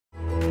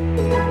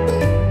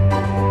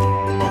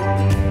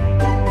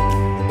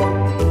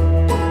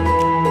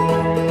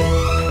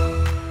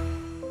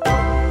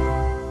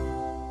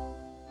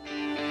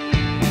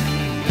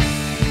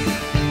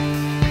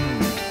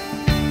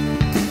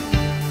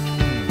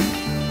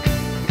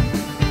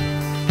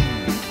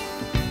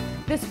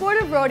The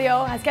sport of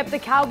rodeo has kept the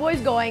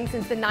cowboys going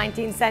since the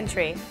 19th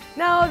century.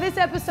 Now, this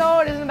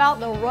episode isn't about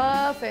the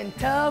rough and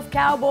tough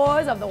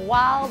cowboys of the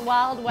wild,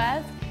 wild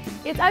west.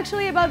 It's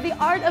actually about the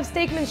art of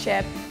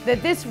steakmanship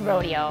that this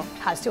rodeo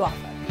has to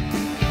offer.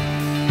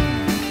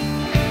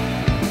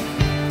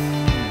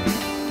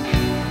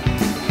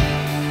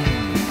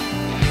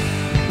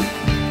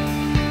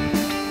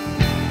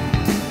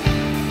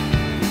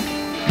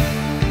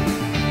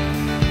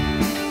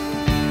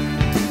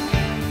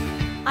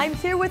 I'm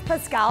here with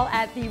Pascal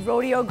at the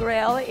Rodeo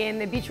Grill in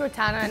the beach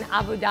Rotana in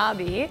Abu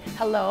Dhabi.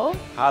 Hello.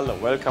 Hello,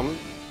 welcome.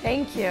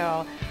 Thank you.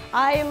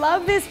 I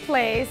love this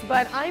place,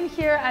 but I'm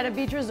here at a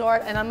beach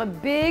resort and I'm a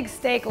big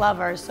steak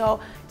lover.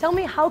 So tell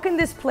me, how can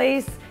this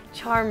place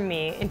charm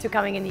me into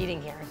coming and eating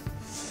here?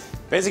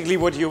 Basically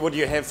what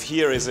you have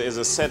here is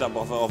a setup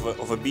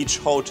of a beach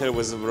hotel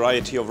with a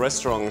variety of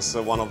restaurants,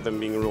 one of them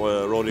being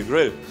Rodeo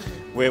Grill,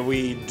 where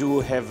we do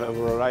have a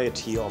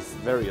variety of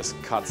various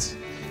cuts,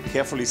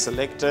 carefully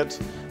selected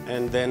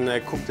and then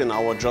cooked in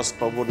our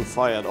Josper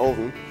wooden-fired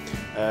oven.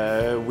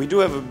 We do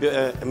have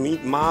a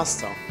meat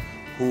master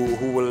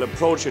who will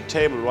approach your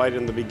table right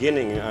in the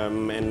beginning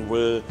and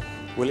will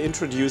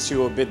introduce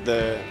you a bit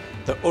the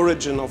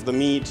origin of the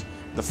meat,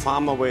 the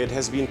farmer where it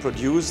has been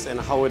produced and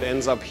how it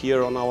ends up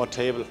here on our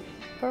table.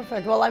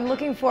 Perfect. Well, I'm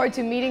looking forward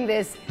to meeting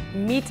this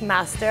meat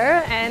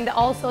master and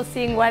also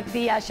seeing what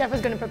the chef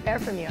is going to prepare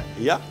from you.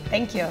 Yeah.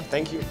 Thank you.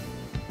 Thank you.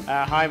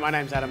 Hi, my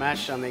name's Adam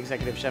Ash. I'm the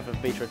executive chef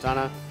of Beach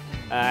Rotana,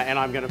 and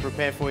I'm going to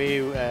prepare for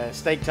you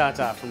steak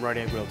tartare from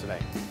Rodeo Grill today.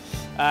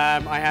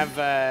 I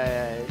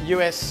have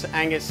US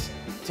Angus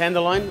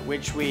tenderloin,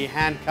 which we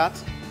hand cut,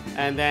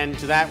 and then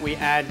to that we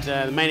add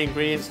the main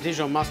ingredients: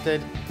 Dijon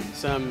mustard,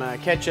 some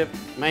ketchup,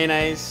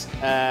 mayonnaise,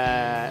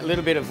 a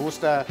little bit of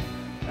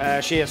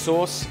Worcestershire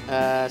sauce,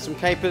 some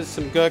capers,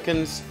 some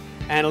gherkins,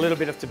 and a little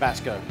bit of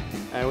Tabasco.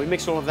 We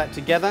mix all of that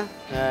together,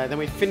 then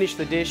we finish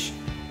the dish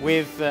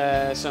with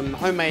some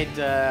homemade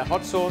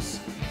hot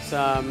sauce,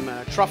 some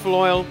truffle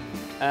oil,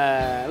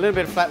 a little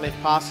bit of flat leaf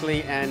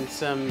parsley, and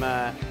some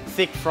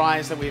thick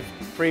fries that we've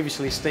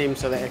previously steamed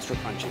so they're extra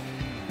crunchy.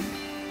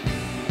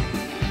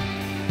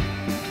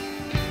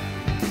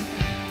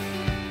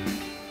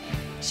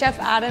 Chef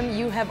Adam,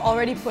 you have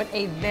already put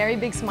a very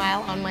big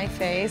smile on my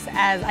face.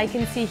 As I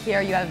can see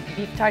here, you have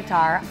beef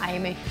tartare. I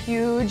am a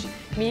huge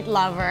meat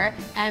lover,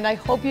 and I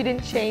hope you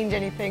didn't change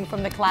anything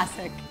from the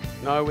classic.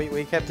 No,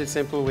 we kept it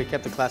simple. We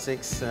kept the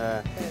classics.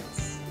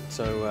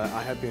 So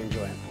I hope you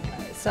enjoy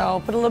it.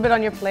 So put a little bit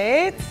on your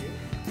plate.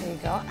 There you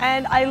go.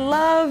 And I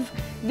love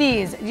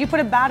these. Do you put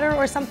a batter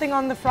or something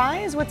on the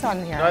fries? What's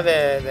on here? No,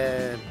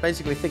 they're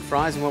basically thick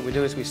fries, and what we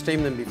do is we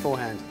steam them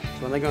beforehand.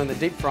 So when they go in the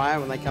deep fryer,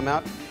 when they come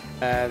out,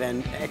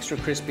 then extra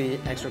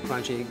crispy, extra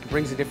crunchy. It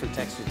brings a different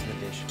texture to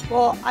the dish.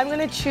 Well, I'm going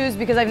to choose,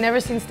 because I've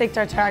never seen steak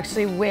tartare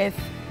actually with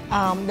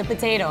the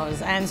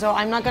potatoes, and so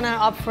I'm not going to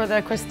opt for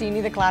the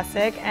crostini, the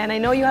classic. And I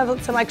know you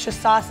have some extra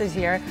sauces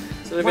here.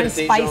 So one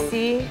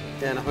spicy.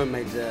 And a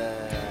homemade.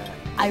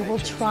 I will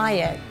try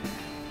it.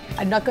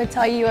 I'm not going to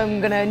tell you I'm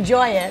going to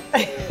enjoy it.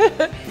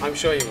 I'm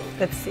sure you will.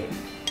 Let's see. A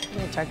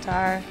little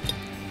tartare.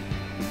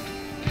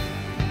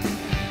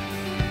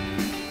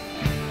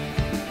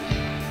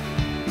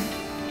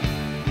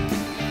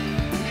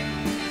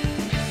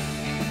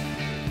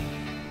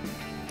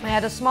 I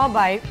had a small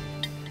bite,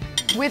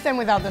 with and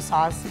without the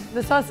sauce.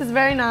 The sauce is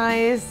very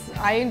nice.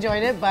 I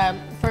enjoyed it, but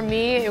for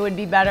me, it would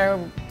be better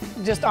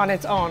just on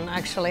its own,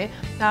 actually.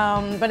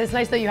 But it's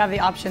nice that you have the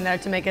option there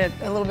to make it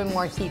a little bit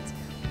more heat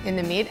in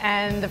the meat.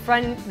 And the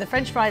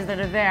French fries that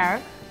are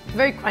there,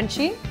 very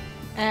crunchy.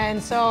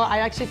 And so I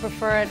actually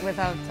prefer it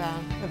without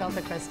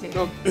the crusty.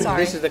 Oh,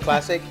 Sorry. This is the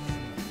classic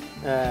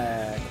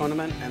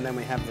condiment, and then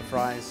we have the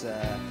fries,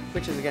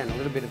 which is again a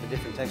little bit of a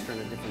different texture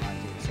and a different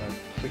idea. So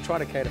we try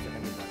to cater for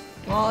everybody.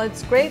 Well,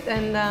 it's great,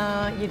 and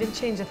you didn't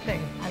change a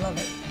thing. I love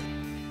it.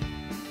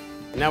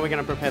 Now we're going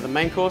to prepare the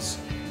main course.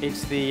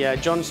 It's the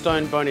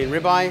Johnstone bone-in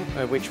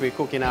ribeye, which we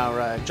cook in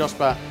our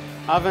Josper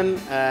oven.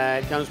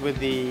 It comes with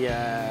the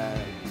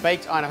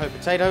baked Idaho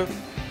potato,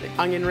 the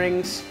onion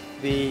rings,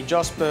 the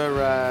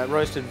Josper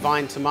roasted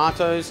vine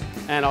tomatoes,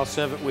 and I'll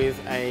serve it with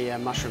a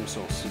mushroom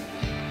sauce.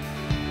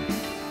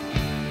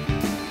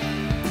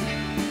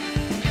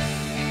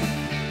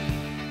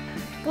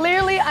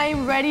 Clearly,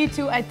 I'm ready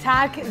to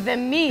attack the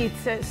meat.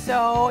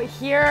 So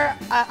here,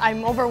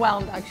 I'm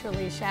overwhelmed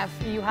actually, Chef.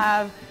 You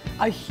have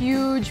a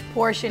huge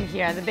portion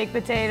here. The baked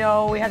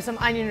potato, we have some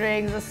onion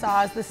rings, the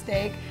sauce, the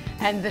steak,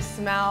 and the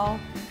smell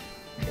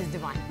is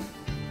divine.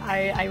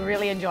 I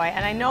really enjoy it.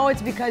 And I know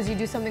it's because you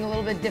do something a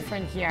little bit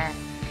different here.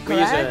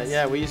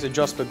 Correct? We use a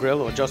Josper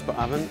grill or Josper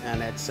oven,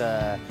 and it's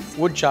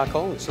wood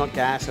charcoal. It's not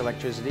gas,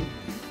 electricity.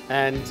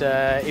 And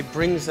it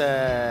brings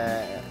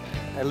a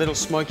little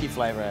smoky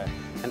flavor,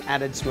 an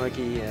added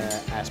smoky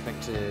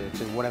aspect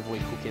to whatever we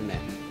cook in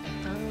there.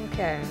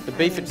 Okay. The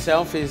beef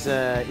itself is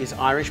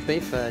Irish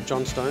beef,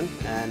 Johnstone,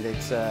 and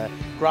it's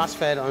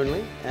grass-fed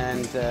only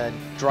and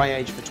dry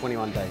aged for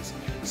 21 days.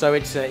 So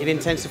it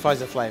intensifies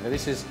the flavor.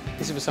 This is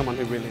for someone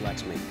who really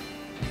likes meat.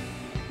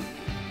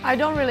 I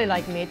don't really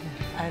like meat.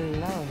 I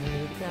love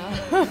meat,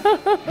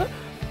 yeah.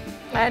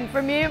 And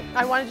for me,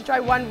 I wanted to try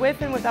one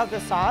with and without the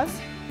sauce.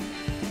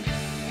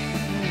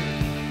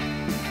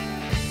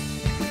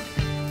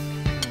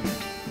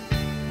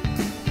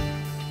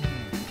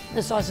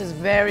 The sauce is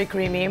very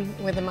creamy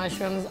with the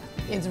mushrooms.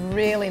 It's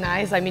really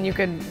nice. I mean, you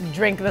could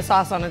drink the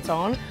sauce on its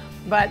own,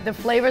 but the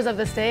flavors of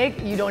the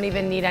steak, you don't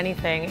even need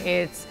anything.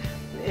 It's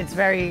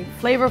very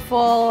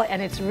flavorful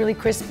and it's really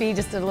crispy,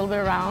 just a little bit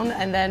around.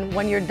 And then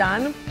when you're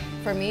done,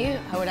 for me,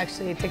 I would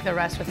actually take the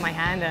rest with my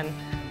hand and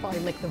probably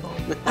lick the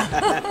bone.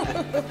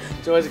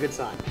 It's always a good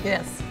sign.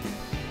 Yes.